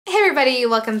Hey everybody,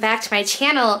 welcome back to my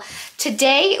channel.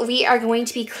 Today we are going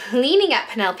to be cleaning up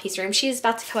Penelope's room. She's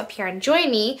about to come up here and join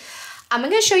me. I'm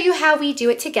going to show you how we do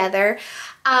it together.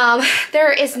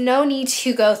 There is no need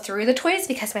to go through the toys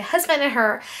because my husband and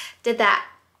her did that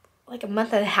like a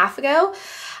month and a half ago.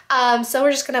 So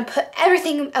we're just going to put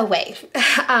everything away.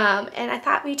 And I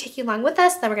thought we'd take you along with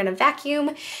us. Then we're going to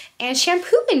vacuum and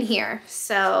shampoo in here.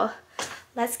 So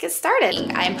let's get started.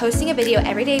 I'm posting a video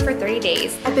every day for 30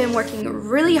 days. I've been working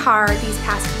really hard these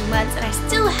past few months and I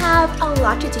still have a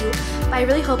lot to do, but I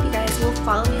really hope you guys will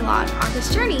follow me along on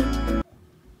this journey.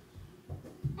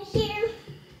 Here.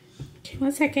 Okay,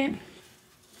 1 second.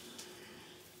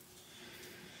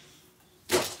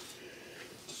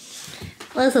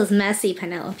 Well, this is messy,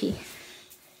 Penelope.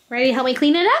 Ready to help me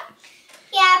clean it up?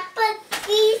 Yeah, but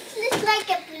these look like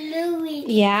a bluey.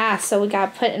 Yeah, so we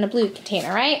gotta put it in a blue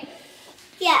container, right?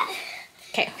 Yeah.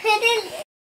 Okay.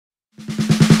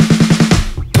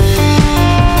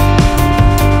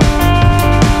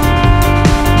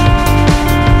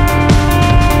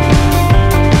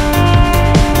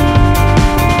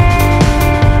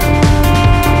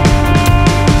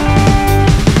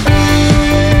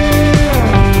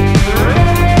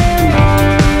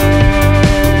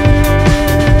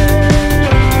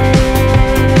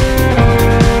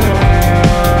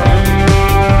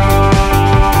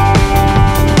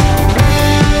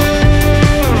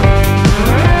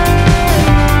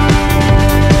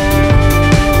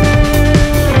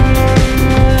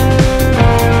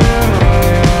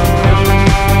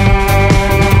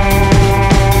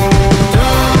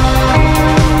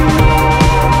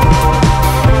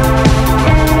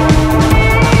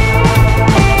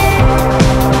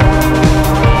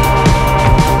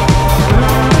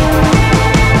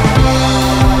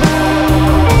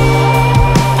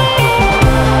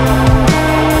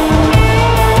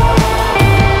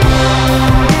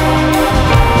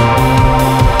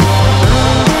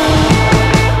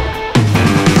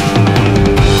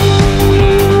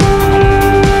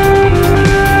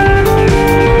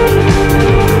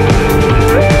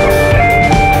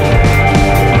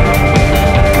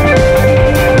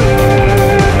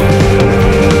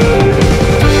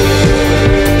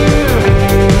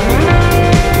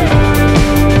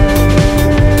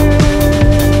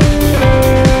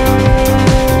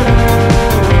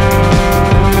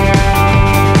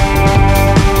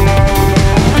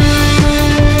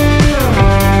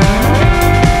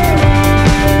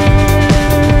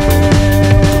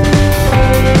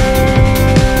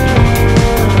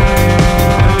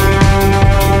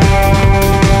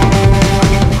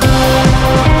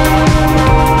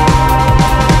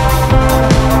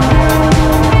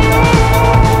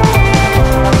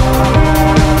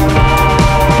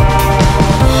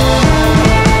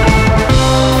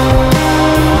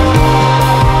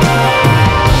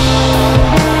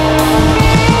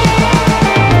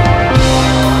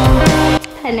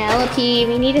 Penelope,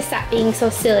 we need to stop being so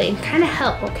silly and kind of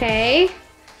help, okay? All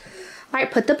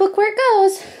right, put the book where it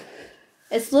goes.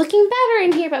 It's looking better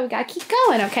in here, but we gotta keep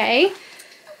going, okay?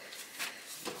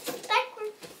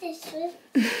 Backwards this way.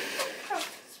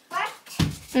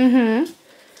 Mm-hmm.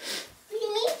 We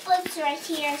need books right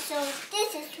here, so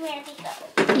this is where we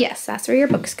go. Yes, that's where your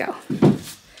books go.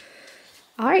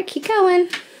 All right, keep going.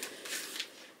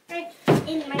 Right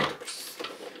in my books.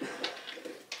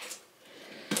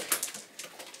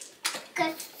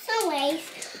 Because some ways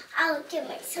I'll do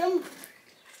my some.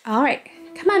 All right,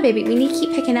 come on, baby. We need to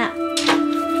keep picking up.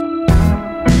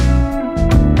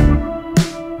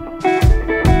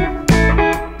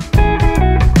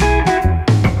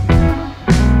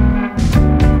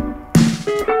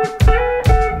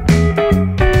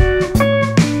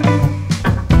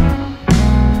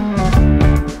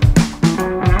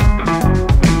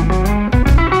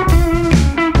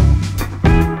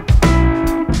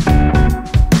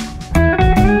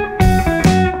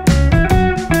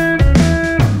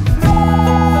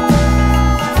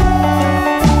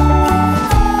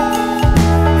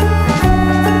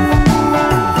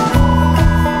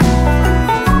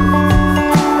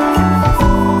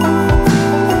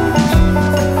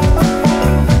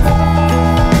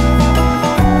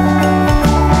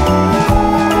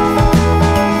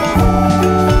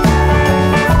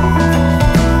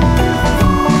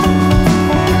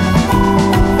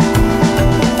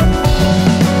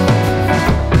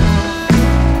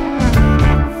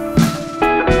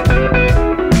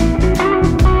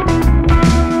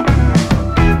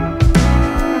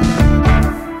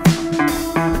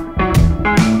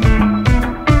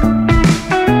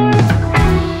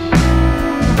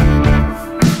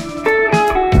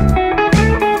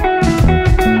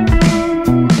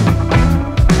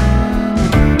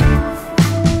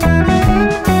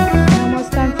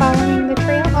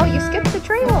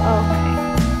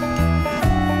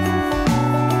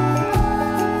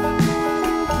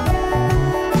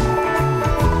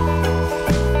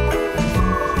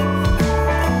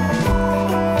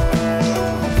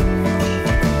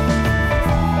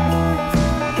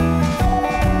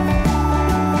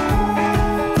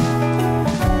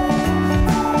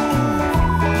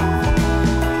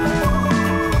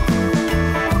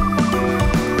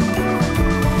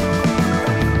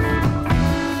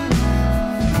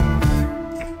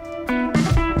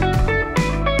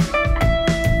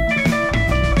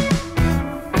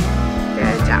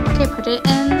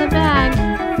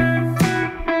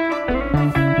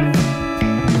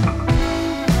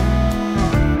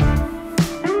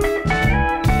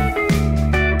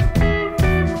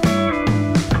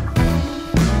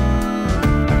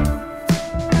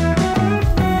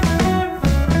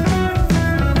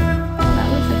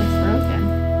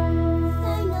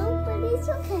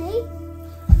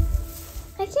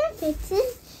 fix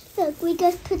it. Look, we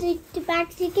just put it back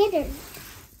together.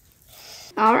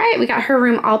 All right, we got her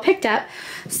room all picked up.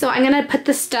 So I'm gonna put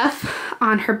the stuff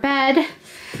on her bed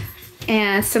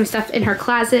and some stuff in her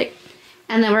closet.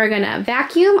 And then we're gonna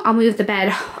vacuum. I'll move the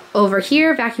bed over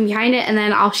here, vacuum behind it, and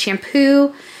then I'll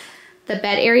shampoo the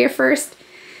bed area first.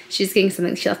 She's getting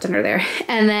something she left under there.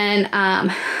 And then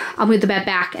I'll move the bed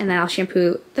back and then I'll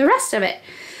shampoo the rest of it.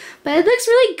 But it looks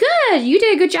really good. You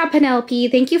did a good job, Penelope.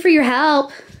 Thank you for your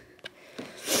help.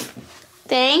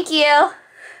 Thank you.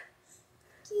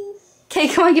 Okay,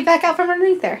 come on, get back out from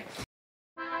underneath there.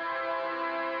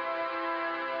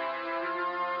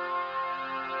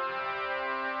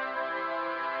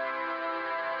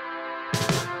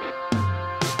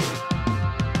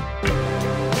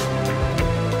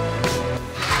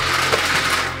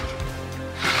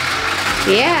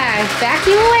 Yeah,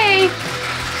 vacuum away.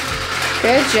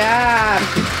 Good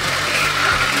job.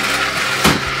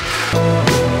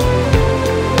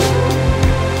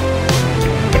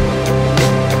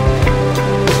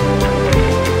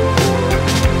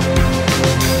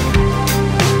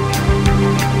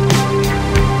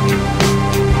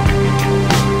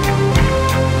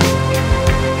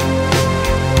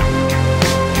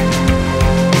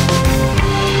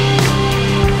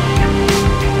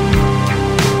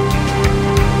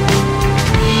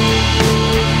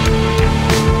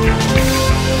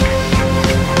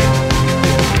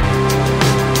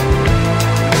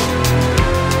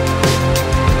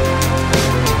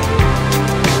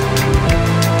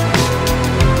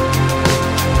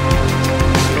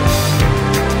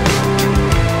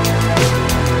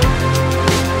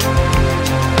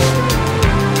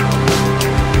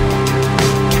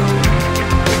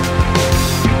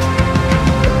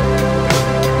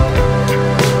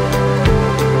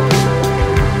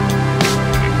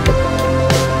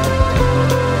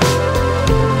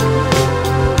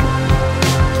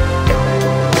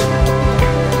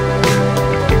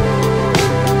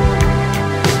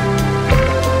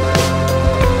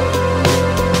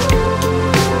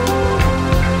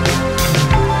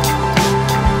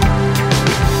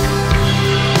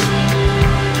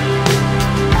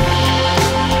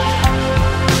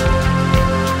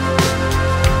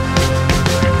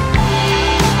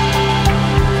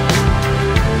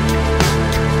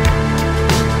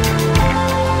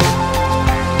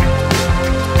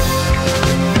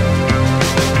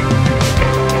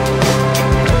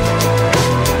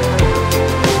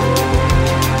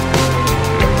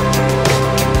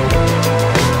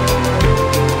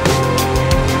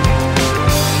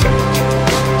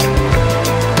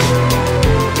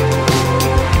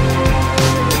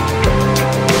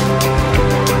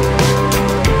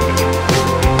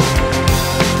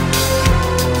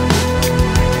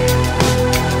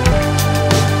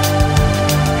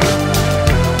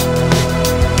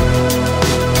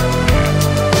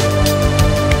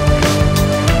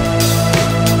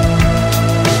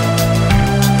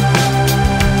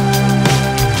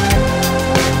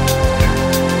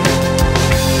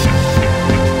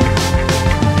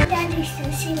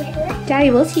 Daddy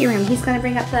will see your room. He's gonna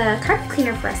bring up the carpet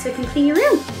cleaner for us so we can clean your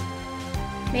room.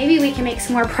 Maybe we can make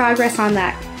some more progress on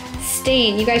that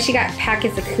stain. You guys, she got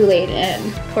packets of Kool-Aid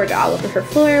and poured it all over her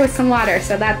floor with some water,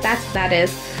 so that's what that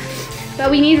is.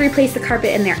 But we need to replace the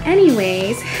carpet in there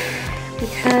anyways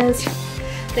because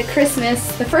the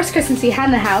first Christmas we had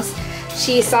in the house,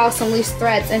 she saw some loose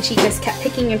threads and she just kept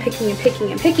picking and picking and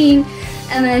picking and picking,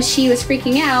 and then she was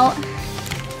freaking out.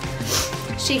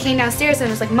 She came downstairs and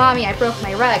was like, "Mommy, I broke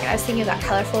my rug." And I was thinking of that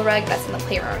colorful rug that's in the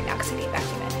playroom right now because I didn't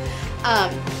vacuum it.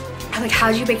 I'm like, "How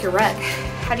did you break your rug?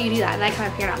 How do you do that?" And I come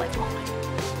up here and I'm like,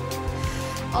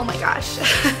 oh my gosh.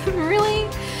 Really?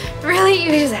 Really?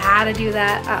 You just had to do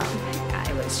that? Yeah,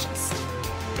 it was just,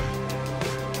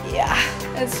 yeah,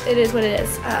 it is what it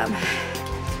is.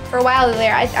 For a while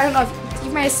there, I don't know if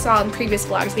you might have saw in previous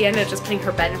vlogs, we ended up just putting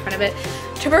her bed in front of it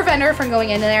to prevent her from going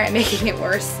in there and making it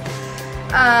worse.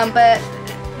 But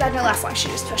that didn't last long. She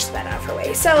just pushed the bed out of her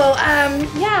way. So,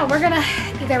 yeah, we're gonna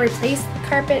either replace the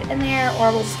carpet in there or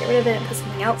we'll just get rid of it and put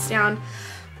something else down.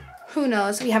 Who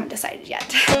knows? We haven't decided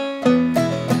yet.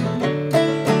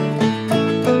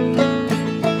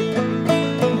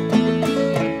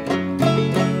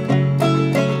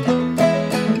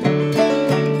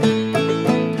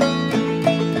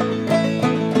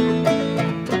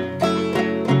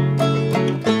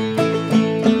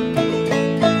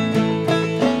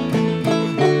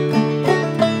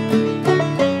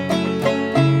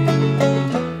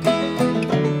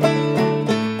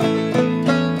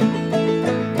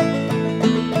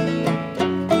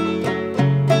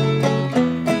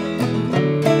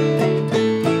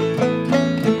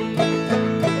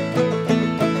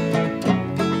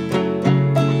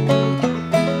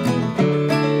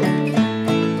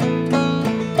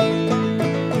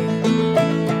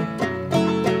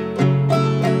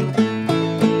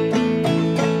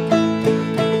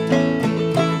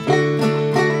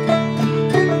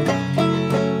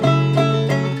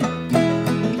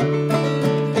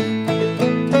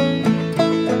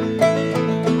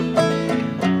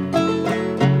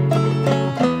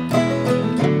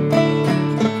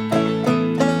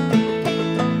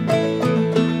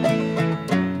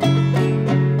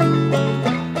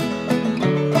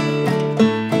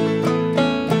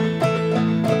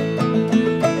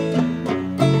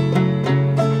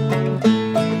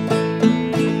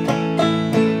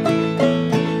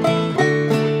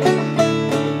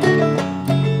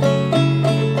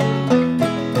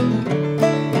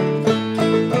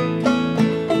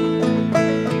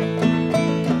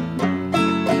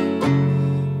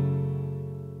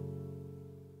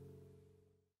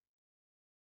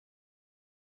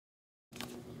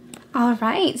 All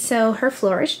right, so her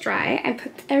floor is dry. I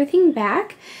put everything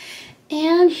back.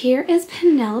 And here is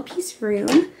Penelope's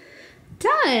room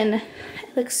done.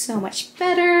 It looks so much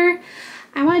better.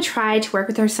 I want to try to work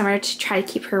with her summer to try to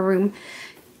keep her room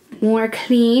more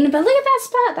clean. But look at that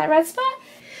spot, that red spot.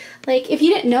 Like, if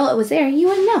you didn't know it was there, you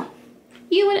wouldn't know.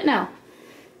 You wouldn't know.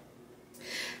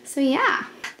 So yeah,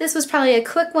 this was probably a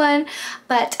quick one,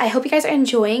 but I hope you guys are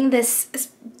enjoying this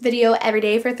video every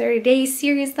day for 30 days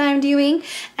series that I'm doing.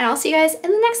 And I'll see you guys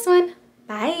in the next one.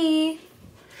 Bye.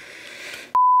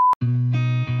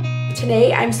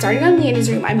 Today, I'm starting on Landon's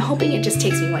room. I'm hoping it just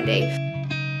takes me one day.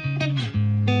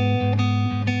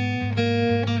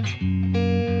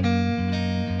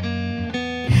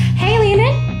 Hey,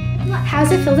 Landon. What?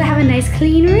 How's it feel to have a nice,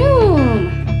 clean room?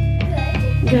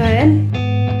 Good. Good.